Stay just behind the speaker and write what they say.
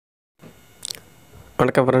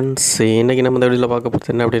வணக்கம் ஃப்ரெண்ட்ஸ். இன்றைக்கி நம்ம இந்த வீடியோவில் பார்க்க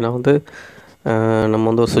போகிறது என்ன அப்படின்னா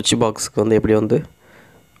நம்ம ஒரு சுவிட்ச் பாக்ஸுக்கு எப்படி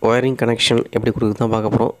ஒயரிங் கனெக்ஷன் எப்படி கொடுக்குறது தான்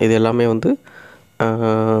பார்க்க போகிறோம். இது எல்லாமே 2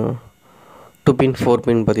 பின் 4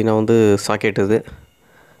 பின் பார்த்திங்கன்னா சாக்கெட்.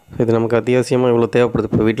 இது நமக்கு அத்தியாவசியமாக இவ்வளோ தேவைப்படுது.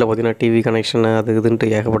 இப்போ வீட்டில் பார்த்திங்கன்னா டிவி கனெக்ஷன் அது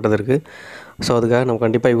இதுன்ட்டு ஏகப்பட்டது இருக்குது. ஸோ அதுக்காக நம்ம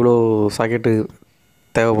கண்டிப்பாக இவ்வளோ சாக்கெட்டு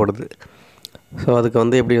தேவைப்படுது. ஸோ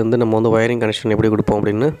அதுக்கு எப்படி நம்ம ஒயரிங் கனெக்ஷன் எப்படி கொடுப்போம்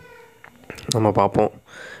அப்படின்னு நம்ம பார்ப்போம்.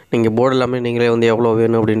 நீங்கள் போர்டு எல்லாமே நீங்களே எவ்வளோ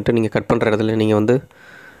வேணும் அப்படின்ட்டு நீங்கள் கட் பண்ணுற இடத்துல நீங்கள்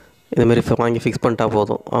இதுமாரி வாங்கி ஃபிக்ஸ் பண்ணிட்டா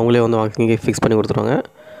போதும். அவங்களே வாங்கி ஃபிக்ஸ் பண்ணி கொடுத்துருவாங்க.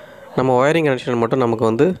 நம்ம ஒயரிங் கனெக்ஷன் மட்டும்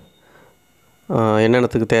நமக்கு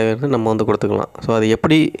என்னென்னத்துக்கு தேவைன்னு நம்ம கொடுத்துக்கலாம். ஸோ அது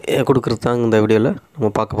எப்படி கொடுக்குறது தாங்க இந்த வீடியோவில்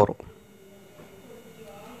நம்ம பார்க்க போகிறோம்.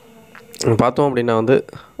 பார்த்தோம் அப்படின்னா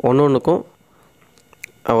ஒன்றுக்கும்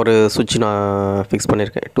ஒரு சுவிட்ச் நான் ஃபிக்ஸ்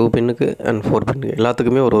பண்ணியிருக்கேன். 2 பின்னுக்கு அண்ட் 4 பின்னுக்கு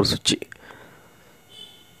எல்லாத்துக்குமே ஒரு சுவிட்சு.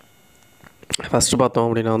 ஃபஸ்ட்டு பார்த்தோம்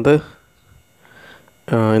அப்படின்னா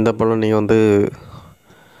இந்த போல் நீங்கள்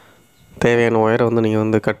தேவையான ஒயரை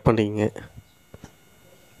நீங்கள் கட் பண்ணிங்க.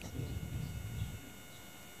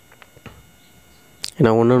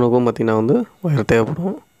 ஏன்னா ஒன்றுக்கும் பார்த்திங்கன்னா ஒயர்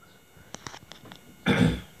தேவைப்படும்.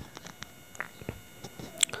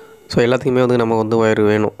 ஸோ எல்லாத்துக்குமே நம்ம ஒயர்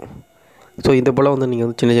வேணும். ஸோ இந்த போல்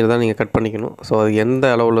நீங்கள் சின்ன சின்னதாக நீங்கள் கட் பண்ணிக்கணும். ஸோ அது எந்த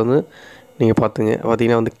அளவில் நீங்கள் பார்த்துங்க.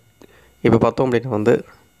 பார்த்திங்கன்னா இப்போ பார்த்தோம் அப்படின்னா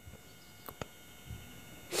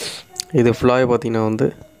இது ஃபுல்லாகவே பார்த்திங்கன்னா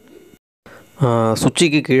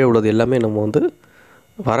சுவிட்சுக்கு கீழே உள்ளது எல்லாமே நம்ம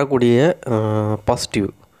வரக்கூடிய பாசிட்டிவ்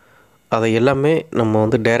அதை எல்லாமே நம்ம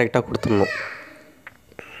டைரெக்டாக கொடுத்துடணும்.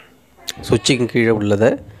 சுவிட்சுக்கு கீழே உள்ளதை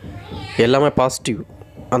எல்லாமே பாசிட்டிவ்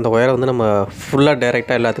அந்த ஒயரை நம்ம ஃபுல்லாக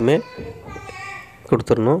டைரெக்டாக எல்லாத்தையுமே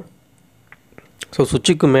கொடுத்துடணும். ஸோ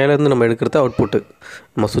சுவிட்சுக்கு மேலேருந்து நம்ம எடுக்கிறது அவுட்புட்டு.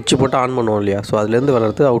 நம்ம சுவிட்சு போட்டு ஆன் பண்ணுவோம் இல்லையா, ஸோ அதுலேருந்து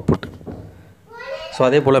வர்றது அவுட்புட். ஸோ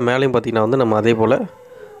அதே போல் மேலேயும் பார்த்திங்கன்னா நம்ம அதே போல்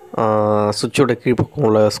சுவிட்சோட கீழ்ப்பக்கம்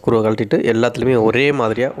உள்ள ஸ்க்ரூவை கழட்டிட்டு எல்லாத்துலேயுமே ஒரே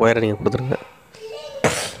மாதிரியாக ஒயரை நீங்கள் கொடுத்துருங்க.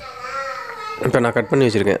 இப்போ நான் கட் பண்ணி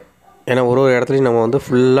வச்சுருக்கேன். ஏன்னா ஒரு இடத்துலையும் நம்ம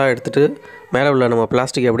ஃபுல்லாக எடுத்துகிட்டு மேலே உள்ள நம்ம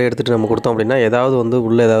பிளாஸ்டிக் அப்படியே எடுத்துகிட்டு நம்ம கொடுத்தோம் அப்படின்னா ஏதாவது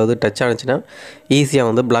உள்ளே ஏதாவது டச் ஆனிச்சுன்னா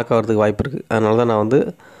ஈஸியாக பிளாக் ஆகிறதுக்கு வாய்ப்பு இருக்குது. அதனால தான் நான்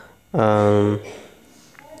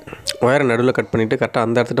ஒயரை நடுவில் கட் பண்ணிவிட்டு கரெக்டாக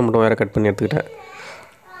அந்த இடத்துல மட்டும் ஒயரை கட் பண்ணி எடுத்துக்கிட்டேன்.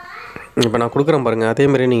 இப்போ நான் கொடுக்குறேன் பாருங்கள்,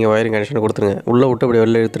 அதேமாதிரி நீங்கள் ஒயரிங் கனெக்ஷனை கொடுத்துருங்க. உள்ளே விட்டு அப்படியே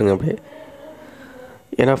வெளில எடுத்துருங்க அப்படியே.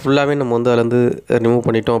 ஏன்னா ஃபுல்லாகவே நம்ம அதில் ரிமூவ்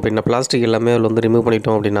பண்ணிட்டோம் அப்படின்னா பிளாஸ்டிக் எல்லாமே அதில் ரிமூவ்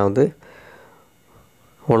பண்ணிட்டோம் அப்படின்னா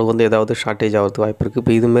உங்களுக்கு ஏதாவது ஷார்ட்டேஜ் ஆகிறதுக்கு வாய்ப்பு இருக்குது.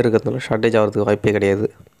 இப்போ இதுமாரி இருக்கிறதுனால ஷார்ட்டேஜ் ஆகிறதுக்கு வாய்ப்பே கிடையாது.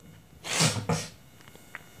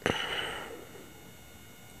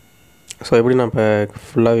 ஸோ எப்படி நான் இப்போ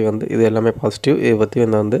ஃபுல்லாகவே இது எல்லாமே பாசிட்டிவ். இதை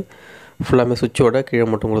பற்றி ஃபுல்லாமே சுவிட்சோட கீழே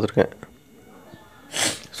மட்டும் கொடுத்துருக்கேன்.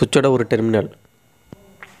 சுவிட்சோட ஒரு டெர்மினல்.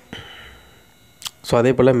 ஸோ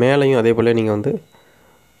அதே போல் மேலேயும் அதே போல் நீங்கள்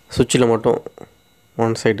சுவிட்சில் மட்டும்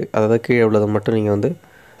ஒன் சைடு, அதாவது கீழே உள்ளதை மட்டும்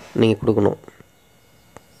நீங்கள் கொடுக்கணும்.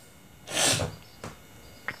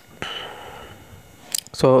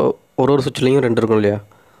 ஸோ ஒரு சுவிட்ச்லேயும் 2 இருக்கும் இல்லையா.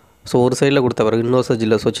 ஸோ ஒரு சைடில் கொடுத்த பிறகு இன்னொரு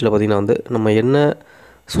சுவிட்சில் பார்த்திங்கன்னா நம்ம என்ன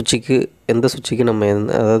சுவிட்சுக்கு எந்த சுவிட்சுக்கு நம்ம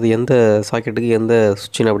அதாவது எந்த சாக்கெட்டுக்கு எந்த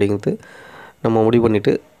சுவிட்சுன்னு அப்படிங்கிறது நம்ம முடிவு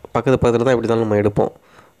பண்ணிவிட்டு பக்கத்தில் தான் எப்படி தான் நம்ம எடுப்போம்.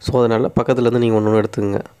 ஸோ அதனால் பக்கத்துலேருந்து நீங்கள் ஒன்று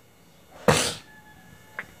எடுத்துக்கங்க.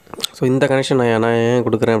 ஸோ இந்த கனெக்ஷன் நான் ஏன்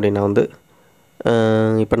கொடுக்குறேன் அப்படின்னா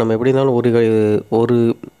இப்போ நம்ம எப்படி இருந்தாலும் ஒரு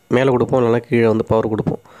மேலே கொடுப்போம், இல்லைனா கீழே பவர்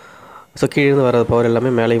கொடுப்போம். ஸோ கீழேருந்து வர பவர்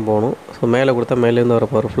எல்லாமே மேலேயும் போகணும். ஸோ மேலே கொடுத்தா மேலேருந்து வர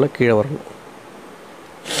பவர் ஃபுல்லாக கீழே வரணும்.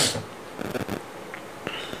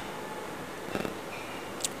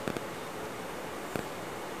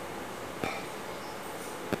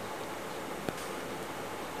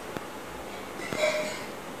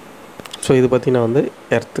 ஸோ இது பார்த்திங்கன்னா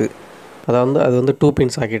எர்த்து, அதாவது அது 2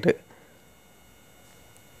 பின் சாக்கெட்டு.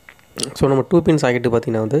 ஸோ நம்ம 2 பின் சாக்கெட்டு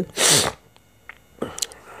பார்த்திங்கன்னா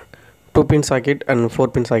 2 பின் சாக்கெட் அண்ட் 4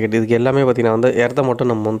 பின் சாக்கெட் இதுக்கு எல்லாமே பார்த்திங்கன்னா எர்த்தை மட்டும்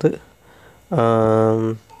நம்ம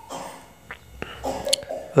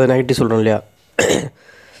அது நெகட்டிவ் சொல்கிறோம் இல்லையா.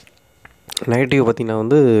 நெகட்டிவ்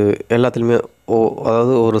பார்த்திங்கன்னா எல்லாத்துலேயுமே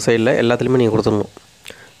அதாவது ஒரு சைடில் எல்லாத்துலேயுமே நீங்கள் கொடுத்துடணும்.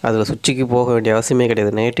 அதில் சுவிட்சுக்கு போக வேண்டிய அவசியமே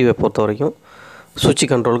கிடையாது. நெகட்டிவை பொறுத்த வரைக்கும் சுவிட்ச்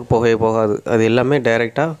கண்ட்ரோலுக்கு போகவே போகாது. அது எல்லாமே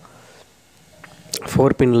டைரெக்டாக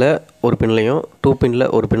 4 பின்னில் ஒரு பின்லையும் 2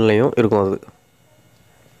 பின்னில் ஒரு பின்லையும் இருக்கும். அது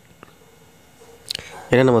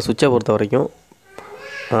ஏன்னா நம்ம சுவிட்சை பொறுத்த வரைக்கும்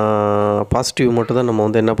பாசிட்டிவ் மட்டும் தான் நம்ம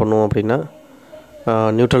என்ன பண்ணுவோம் அப்படின்னா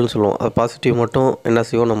நியூட்ரல்னு சொல்லுவோம். அது பாசிட்டிவ் மட்டும் என்ன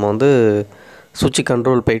செய்வோம், நம்ம சுவிட்சு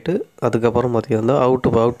கண்ட்ரோல் போயிட்டு அதுக்கப்புறம் பார்த்திங்கன்னா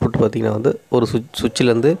அவுட்புட் பார்த்திங்கன்னா ஒரு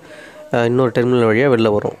சுவிட்சிலேருந்து இன்னொரு டெர்மினல் வழியாக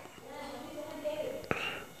வெளில வரும்.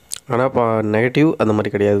 ஆனால் நெகட்டிவ் அந்த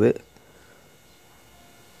மாதிரி கிடையாது.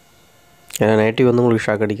 ஏன்னா நெகட்டிவ் உங்களுக்கு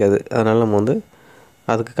ஷாக் அடிக்காது. அதனால் நம்ம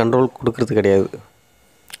அதுக்கு கண்ட்ரோல் கொடுக்கறது கிடையாது.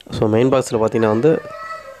 ஸோ மெயின் பாக்ஸில் பார்த்தீங்கன்னா வந்து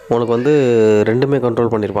உனக்கு வந்து ரெண்டுமே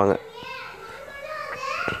கண்ட்ரோல் பண்ணியிருப்பாங்க.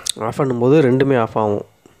 ஆஃப் பண்ணும்போது ரெண்டுமே ஆஃப் ஆகும்.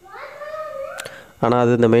 ஆனால்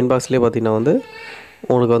அது இந்த மெயின் பாக்ஸ்லேயே பார்த்தீங்கன்னா வந்து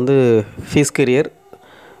உங்களுக்கு வந்து ஃபீஸ் கேரியர்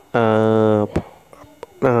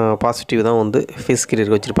பாசிட்டிவ் தான் வந்து ஃபீஸ்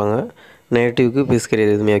கேரியருக்கு வச்சுருப்பாங்க. நெகட்டிவ்க்கு ஃபீஸ்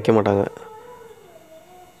கேரியர் எதுவுமே வைக்க மாட்டாங்க.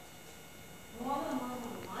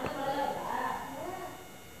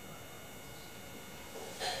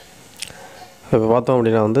 இப்போ பார்த்தோம்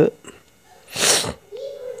அப்படின்னா வந்து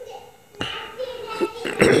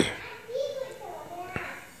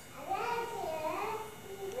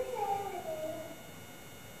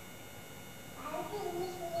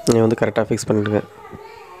நீங்கள் வந்து கரெக்டாக ஃபிக்ஸ் பண்ணிவிடுங்க.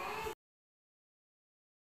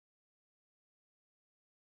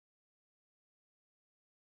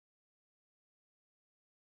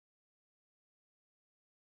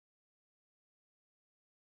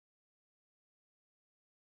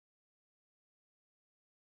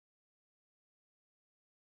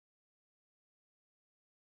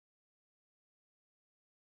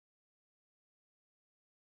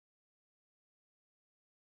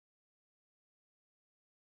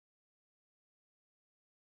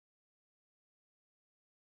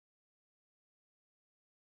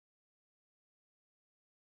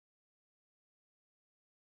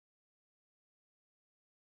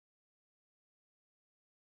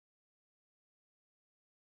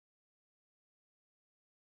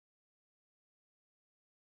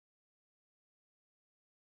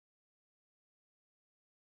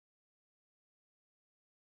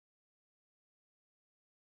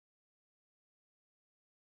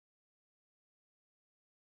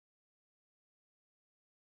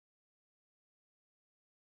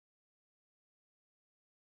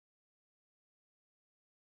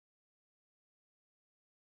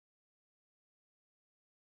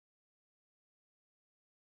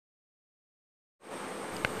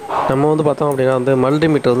 நம்ம வந்து பார்த்தோம் அப்படின்னா வந்து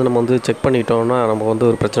மல்டிமீட்டர் வந்து நம்ம வந்து செக் பண்ணிட்டோம்னா நம்ம வந்து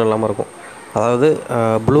ஒரு பிரச்சனை இல்லாமல் இருக்கும். அதாவது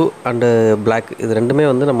ப்ளூ அண்டு பிளாக் இது ரெண்டுமே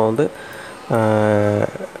வந்து நம்ம வந்து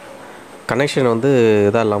கனெக்ஷன் வந்து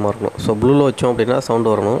இதாக இல்லாமல் இருக்கணும். ஸோ ப்ளூவில் வச்சோம் அப்படின்னா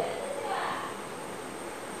சவுண்டு வரணும்.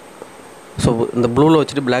 ஸோ இந்த ப்ளூவில்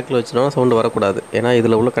வச்சுட்டு பிளாக்கில் வச்சுட்டோம்னா சவுண்டு வரக்கூடாது. ஏன்னா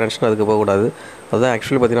இதில் உள்ள கனெக்ஷன் அதுக்கு போகக்கூடாது. அதுதான்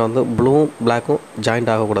ஆக்சுவலி பார்த்திங்கன்னா வந்து ப்ளூவும் பிளாக்கும்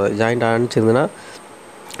ஜாயிண்ட் ஆகக்கூடாது. ஜாயிண்ட் ஆனிச்சிருந்துன்னா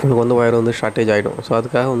உங்களுக்கு வந்து ஒயர் வந்து ஷார்ட்டேஜ் ஆகிடும். ஸோ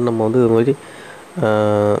அதுக்காக வந்து நம்ம வந்து இது மாதிரி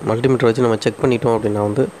மல்டிமீட்டர் வச்சு நம்ம செக் பண்ணிட்டோம் அப்படின்னா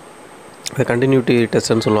வந்து அது கண்டினியூட்டி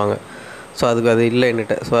டெஸ்ட்டுன்னு சொல்லுவாங்க. ஸோ அதுக்கு அது இல்லை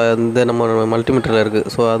என்கிட்ட. ஸோ அந்த நம்ம மல்டிமீட்டரில் இருக்குது.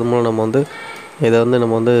 ஸோ அது மூலம் நம்ம வந்து இதை வந்து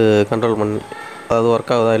நம்ம வந்து கண்ட்ரோல் பண்ணி அதாவது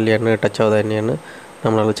ஒர்க் ஆகுதா இல்லையான்னு டச் ஆகுதா இல்லையான்னு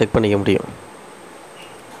நம்மளால் செக் பண்ணிக்க முடியும்.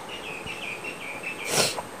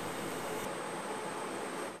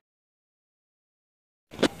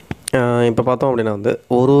 இப்போ பார்த்தோம் அப்படின்னா வந்து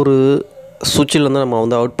ஒரு சுவிட்சிலேருந்து நம்ம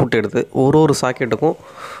வந்து அவுட்புட் எடுத்து ஒரு சாக்கெட்டுக்கும்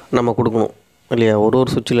நம்ம கொடுக்கணும் இல்லையா. ஒரு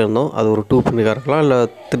சுவிட்சில் இருந்தோம் அது ஒரு 2 பின்னுக்காக இருக்கலாம், இல்லை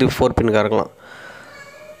 4 பின்னுக்காக இருக்கலாம்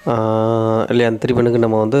இல்லையா. அந்த 3 பின்னுக்கு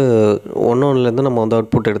நம்ம வந்து ஒன்றுலேருந்து நம்ம வந்து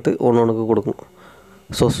அவுட்புட் எடுத்து ஒன்றுக்கு கொடுக்கணும்.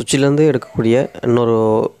 ஸோ சுவிட்சிலேருந்து எடுக்கக்கூடிய இன்னொரு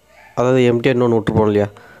அதாவது எம்டிஆர் இன்னொன்று விட்டுருப்போம் இல்லையா.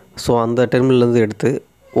 ஸோ அந்த டெர்மினல்லேருந்து எடுத்து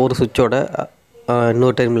ஒரு சுவிட்சோட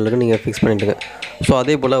இன்னொரு டெர்மினலுக்கு நீங்கள் ஃபிக்ஸ் பண்ணிவிடுங்க. ஸோ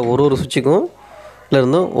அதே போல் ஒரு சுவிட்சுக்கும்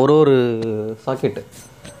இருந்தும் ஒரு சாக்கெட்டு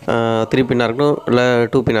 3 பின்னாக இருக்கணும், இல்லை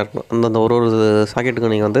 2 பின்னாக இருக்கணும். அந்தந்த ஒரு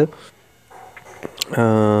சாக்கெட்டுக்கும் நீங்கள் வந்து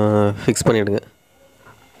ஃபிக்ஸ் பண்ணிவிடுங்க.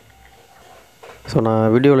 ஸோ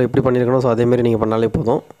நான் வீடியோவில் எப்படி பண்ணியிருக்கணும், ஸோ அதேமாரி நீங்கள் பண்ணாலே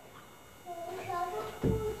போதும்.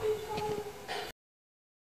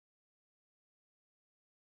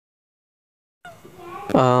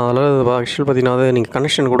 அதில் ஆக்சுவல் பார்த்திங்கன்னா நீங்கள்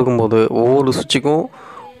கனெக்ஷன் கொடுக்கும்போது ஒவ்வொரு சுவிட்சுக்கும்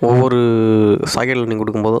ஒவ்வொரு சாக்கெட்டில் நீங்கள்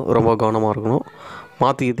கொடுக்கும்போது ரொம்ப கவனமாக இருக்கணும்.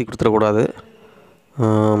 மாற்றி ஏற்றி கொடுத்துடக்கூடாது.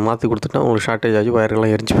 மாற்றி கொடுத்துட்டா உங்களுக்கு ஷார்ட்டேஜ் ஆகி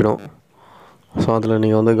ஒயரெல்லாம் எரிஞ்சு போயிடும். ஸோ அதில்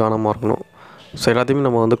நீங்கள் வந்து கவனமாக இருக்கணும். ஸோ எல்லாத்தையுமே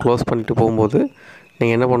நம்ம வந்து க்ளோஸ் பண்ணிட்டு போகும்போது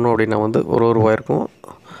நீங்கள் என்ன பண்ணணும் அப்படின்னா வந்து ஒரு ஒயருக்கும்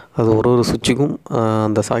அது ஒரு சுவிட்சுக்கும்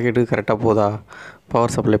அந்த சாக்கெட்டுக்கு கரெக்டாக போதா,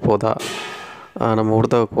 பவர் சப்ளை போதா, நம்ம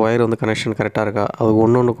கொடுத்த ஒயர் வந்து கனெக்ஷன் கரெக்டாக இருக்கா, அது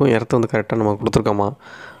ஒன்றுக்கும் எர்த்து வந்து கரெக்டாக நம்ம கொடுத்துருக்கோமா,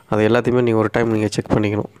 அது எல்லாத்தையுமே நீங்கள் ஒரு டைம் நீங்கள் செக்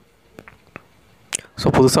பண்ணிக்கணும். ஸோ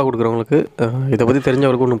புதுசாக கொடுக்குறவங்களுக்கு இதை பற்றி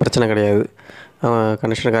தெரிஞ்சவங்களுக்கு ஒன்றும் பிரச்சனை கிடையாது.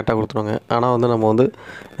 கனெக்ஷனை கரெக்டாக கொடுத்துருவாங்க. ஆனால் வந்து நம்ம வந்து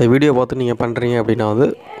இந்த வீடியோ பார்த்து நீங்கள் பண்ணுறீங்க அப்படின்னா வந்து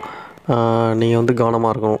நீங்கள் வந்து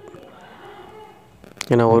கவனமாக இருக்கணும்.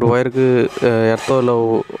 ஏன்னா ஒரு ஒயருக்கு எர்த்தோ இல்லை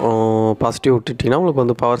பாசிட்டிவ் விட்டுட்டிங்கன்னா உங்களுக்கு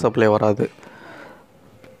வந்து பவர் சப்ளை வராது.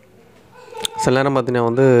 சில நேரம் பார்த்தீங்கன்னா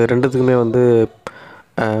வந்து ரெண்டுத்துக்குமே வந்து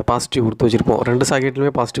பாசிட்டிவ் கொடுத்து வச்சுருப்போம். 2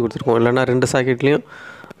 சாக்கெட்லேயுமே பாசிட்டிவ் கொடுத்துருப்போம், இல்லைன்னா 2 சாக்கெட்லேயும்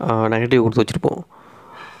நெகட்டிவ் கொடுத்து வச்சுருப்போம்.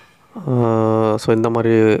 ஸோ இந்த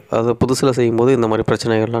மாதிரி அது புதுசில் செய்யும்போது இந்த மாதிரி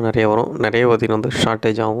பிரச்சனைகள்லாம் நிறைய வரும். நிறைய பார்த்திங்கன்னா வந்து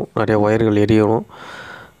ஷார்ட்டேஜ் ஆகும், நிறைய ஒயர்கள் எரியணும்.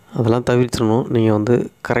 அதெல்லாம் தவிர்த்துடணும். நீங்கள் வந்து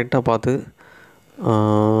கரெக்டாக பார்த்து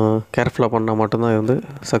கேர்ஃபுல்லாக பண்ணால் மட்டும்தான் இது வந்து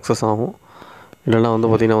சக்ஸஸ் ஆகும். இல்லைனா வந்து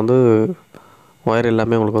பார்த்திங்கன்னா வந்து ஒயர்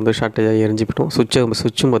எல்லாமே உங்களுக்கு வந்து ஷார்ட்டேஜ் ஆகி எரிஞ்சு போய்டும்.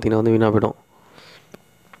 சுவிட்சும் பார்த்திங்கன்னா வந்து வீணாக போய்டும்.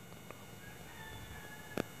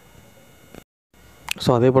 ஸோ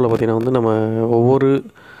அதே போல் பார்த்திங்கன்னா வந்து நம்ம ஒவ்வொரு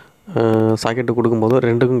சாக்கெட்டு கொடுக்கும்போது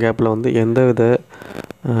 2க்கும் கேப்பில் வந்து எந்த வித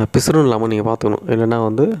பிசுறும் இல்லாமல் நீங்கள் பார்த்துக்கணும். இல்லைனா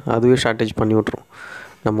வந்து அதுவே ஷார்ட்டேஜ் பண்ணி விட்ரும்.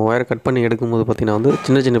 நம்ம ஒயரை கட் பண்ணி எடுக்கும்போது பார்த்திங்கன்னா வந்து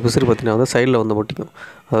சின்ன சின்ன பிசுறு பார்த்திங்கன்னா வந்து சைடில் வந்து ஒட்டிக்கும்.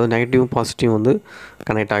 அதாவது நெகட்டிவும் பாசிட்டிவும் வந்து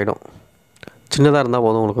கனெக்ட் ஆகிடும். சின்னதாக இருந்தால்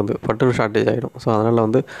போதும் உங்களுக்கு வந்து பட்டுன்னு ஷார்ட்டேஜ் ஆகிடும். ஸோ அதனால்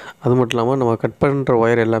வந்து அது மட்டும் இல்லாமல் நம்ம கட் பண்ணுற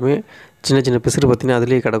ஒயர் எல்லாமே சின்ன சின்ன பிசுறு பார்த்திங்கன்னா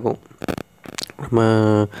அதுலேயே கிடக்கும். நம்ம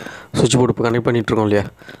சுவிட்ச் போர்டு இப்போ கனெக்ட் பண்ணிகிட்ருக்கோம் இல்லையா,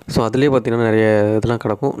 ஸோ அதுலேயே பார்த்திங்கன்னா நிறைய இதெல்லாம்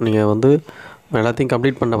கிடக்கும். நீங்கள் வந்து எல்லாத்தையும்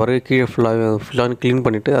கம்ப்ளீட் பண்ண பிறகு கீழே ஃபுல்லாக க்ளீன்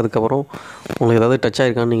பண்ணிவிட்டு அதுக்கப்புறம் உங்களுக்கு ஏதாவது டச்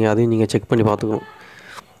ஆகிருக்கான்னு அதையும் நீங்கள் செக் பண்ணி பார்த்துக்கணும்.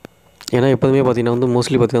 ஏன்னா எப்போதுமே பார்த்திங்கன்னா வந்து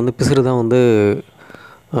மோஸ்ட்லி பார்த்திங்கன்னா வந்து பிசுறு தான் வந்து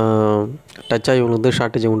டச் ஆகி உங்களுக்கு வந்து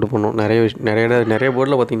ஷார்ட்டேஜை உண்டு பண்ணும். நிறைய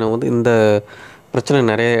போர்டில் பார்த்திங்கன்னா வந்து இந்த பிரச்சனை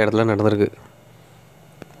நிறைய இடத்துல நடந்திருக்கு.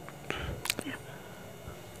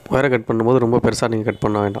 ஒயரை கட் பண்ணும்போது ரொம்ப பெருசாக நீங்கள் கட்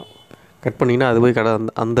பண்ண வேண்டாம். கட் பண்ணிங்கன்னா அது போய்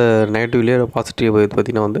அந்த நெகட்டிவ்லேயே பாசிட்டிவ்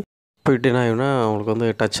பார்த்திங்கன்னா வந்து போயிட்டு என்ன ஆகும்னா உங்களுக்கு வந்து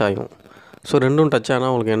டச் ஆகும். ஸோ 2ம் டச்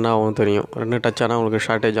ஆனால் உங்களுக்கு என்ன ஆகும் தெரியும். 2 டச் ஆனால் உங்களுக்கு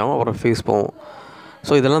ஷார்ட்டேஜ் ஆகும், அப்புறம் ஃபீஸ் போகும்.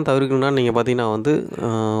 ஸோ இதெல்லாம் தவிர்க்கணும்னா நீங்கள் பார்த்திங்கன்னா வந்து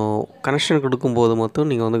கனெக்ஷன் கொடுக்கும்போது மட்டும்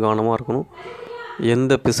நீங்கள் வந்து கவனமாக இருக்கணும்.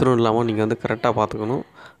 எந்த பிசுறும் இல்லாமல் நீங்கள் வந்து கரெக்டாக பார்த்துக்கணும்.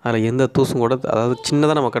 அதில் எந்த தூசும் கூட, அதாவது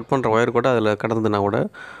சின்னதாக நம்ம கட் பண்ணுற ஒயர் கூட அதில் கடந்ததுன்னா கூட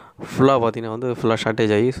ஃபுல்லாக பார்த்திங்கன்னா வந்து ஃபுல்லாக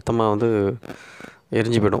ஷார்ட்டேஜ் ஆகி சுத்தமாக வந்து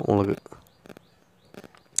எரிஞ்சு போய்டும். உங்களுக்கு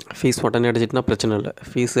ஃபீஸ் உடனே அடிச்சிட்டுனா பிரச்சனை இல்லை.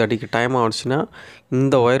 ஃபீஸ் அடிக்க டைம் ஆகிடுச்சின்னா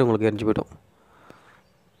இந்த ஒயர் உங்களுக்கு எரிஞ்சு போய்டும்.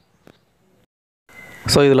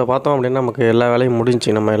 ஸோ இதில் பார்த்தோம் அப்படின்னா நமக்கு எல்லா வேலையும் முடிஞ்சு,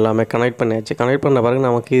 நம்ம எல்லாமே கனெக்ட் பண்ணியாச்சு. கனெக்ட் பண்ண பிறகு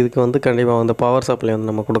நமக்கு இதுக்கு வந்து கண்டிப்பாக வந்து பவர் சப்ளை வந்து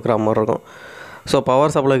நம்ம கொடுக்குற மாதிரி இருக்கும். ஸோ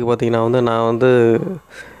பவர் சப்ளைக்கு பார்த்திங்கன்னா வந்து நான் வந்து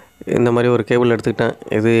இந்த மாதிரி ஒரு கேபிள் எடுத்துக்கிட்டேன்.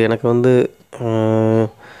 இது எனக்கு வந்து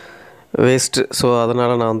வேஸ்ட்டு. ஸோ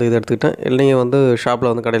அதனால் நான் வந்து இதை எடுத்துக்கிட்டேன். இல்லைங்க வந்து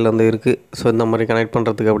ஷாப்பில் வந்து கடையில் வந்து இருக்குது. ஸோ இந்த மாதிரி கனெக்ட்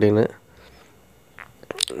பண்ணுறதுக்கு அப்படின்னு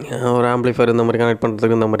ஒரு ஆம்ப்ளிஃபையர் இந்த மாதிரி கனெக்ட்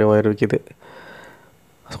பண்ணுறதுக்கு இந்த மாதிரி ஒயர் விற்கிது.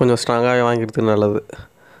 கொஞ்சம் ஸ்ட்ராங்காகவே வாங்கிக்கிறது நல்லது.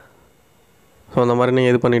 ஸோ அந்த மாதிரி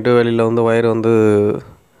நீங்கள் இது பண்ணிவிட்டு வெளியில் வந்து ஒயர் வந்து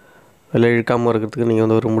வெளியே இழுக்காமல் இருக்கிறதுக்கு நீங்கள்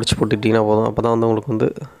வந்து ஒரு முடிச்சு போட்டுட்டிங்கன்னா போதும். அப்போ தான் வந்து உங்களுக்கு வந்து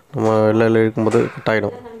நம்ம வெளியில் இழுக்கும்போது கட்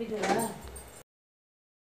ஆகிடும்.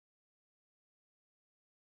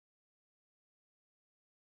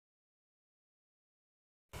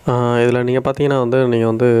 இதில் நீங்கள் பார்த்தீங்கன்னா வந்து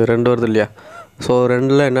நீங்கள் வந்து 2 வருது இல்லையா, ஸோ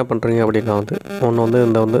 2ல் என்ன பண்ணுறீங்க அப்படின்னா வந்து ஒன்று வந்து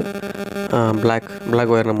இந்த வந்து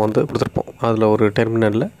பிளாக் ஒயர் நம்ம வந்து கொடுத்துருப்போம். அதில் ஒரு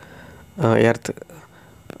டெர்மினலில் எர்த்து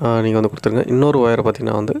நீங்கள் வந்து கொடுத்துருங்க. இன்னொரு ஒயரை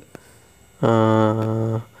பார்த்திங்கன்னா வந்து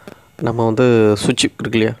நம்ம வந்து சுவிட்ச்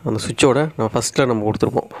இருக்கு இல்லையா, அந்த சுவிட்சோட நம்ம ஃபஸ்ட்டில் நம்ம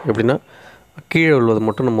கொடுத்துருப்போம். எப்படின்னா கீழே உள்ளது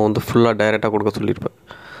மட்டும் நம்ம வந்து ஃபுல்லாக டைரெக்டாக கொடுக்க சொல்லியிருப்பேன்.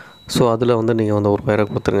 ஸோ அதில் வந்து நீங்கள் வந்து ஒரு ஒயரை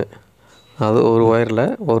கொடுத்துருங்க. அது ஒரு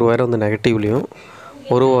ஒயரை வந்து நெகட்டிவ்லேயும்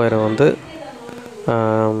ஒரு ஒயரை வந்து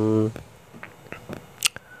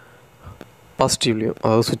பாசிட்டிவ்லேயும்,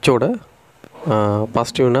 அதாவது சுவிட்சோட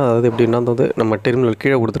பாசிட்டிவ்னா அதாவது எப்படின்னா வந்து நம்ம டெர்மினல்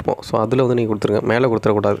கீழே கொடுத்துருப்போம். ஸோ அதில் வந்து நீங்கள் கொடுத்துருங்க, மேலே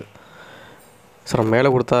கொடுத்துடக்கூடாது. ஸோ மேலே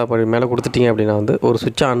கொடுத்துட்டீங்க அப்படின்னா வந்து ஒரு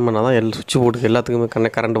சுவிட்சை ஆன் பண்ணால் தான் சுவிட்ச் போர்டுக்கு எல்லாத்துக்குமே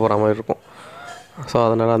கரண்ட் போகிற மாதிரி இருக்கும். ஸோ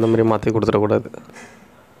அதனால் அந்த மாதிரி மாற்றி கொடுத்துடக்கூடாது.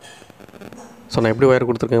 ஸோ நான் எப்படி ஒயர்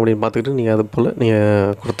கொடுத்துருக்கேன் அப்படின்னு பார்த்துக்கிட்டு நீங்கள் அது போல்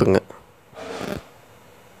நீங்கள் கொடுத்துங்க.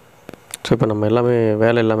 ஸோ இப்போ நம்ம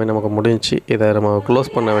வேலை எல்லாமே நமக்கு முடிஞ்சிச்சு. இதை நம்ம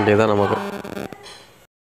க்ளோஸ் பண்ண வேண்டியதான் நமக்கு.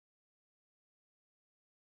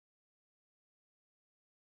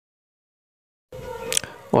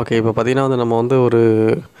 ஓகே, இப்போ பார்த்திங்கன்னா வந்து நம்ம வந்து ஒரு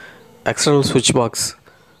எக்ஸ்டர்னல் சுவிட்ச் பாக்ஸ்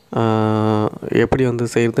எப்படி வந்து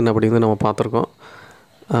செய்கிறதுன்னு அப்படி வந்து நம்ம பார்த்துருக்கோம்.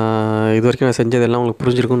 இது வரைக்கும் நான் செஞ்சதெல்லாம் உங்களுக்கு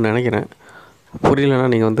புரிஞ்சிருக்குன்னு நினைக்கிறேன். புரியலைன்னா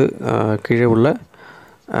நீங்கள் வந்து கீழே உள்ள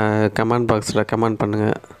கமெண்ட் பாக்ஸில் கமெண்ட்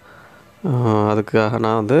பண்ணுங்கள். அதுக்காக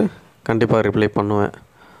நான் வந்து கண்டிப்பாக ரிப்ளை பண்ணுவேன்.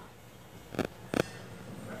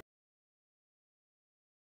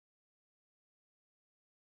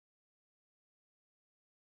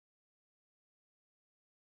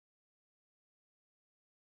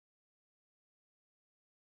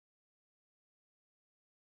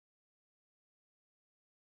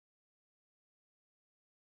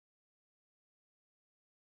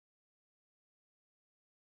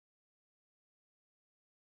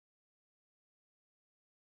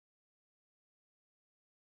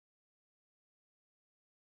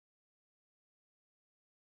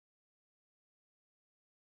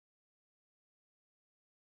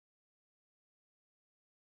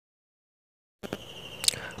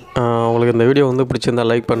 உங்களுக்கு இந்த வீடியோ வந்து பிடிச்சிருந்தால்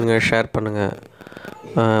லைக் பண்ணுங்கள், ஷேர் பண்ணுங்கள்.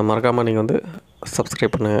 மறக்காமல் நீங்கள் வந்து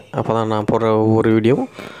சப்ஸ்கிரைப் பண்ணுங்கள். அப்போ தான் நான் போடுற ஒவ்வொரு வீடியோவும்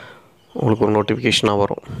உங்களுக்கு ஒரு நோட்டிஃபிகேஷனாக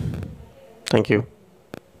வரும். தேங்க்யூ.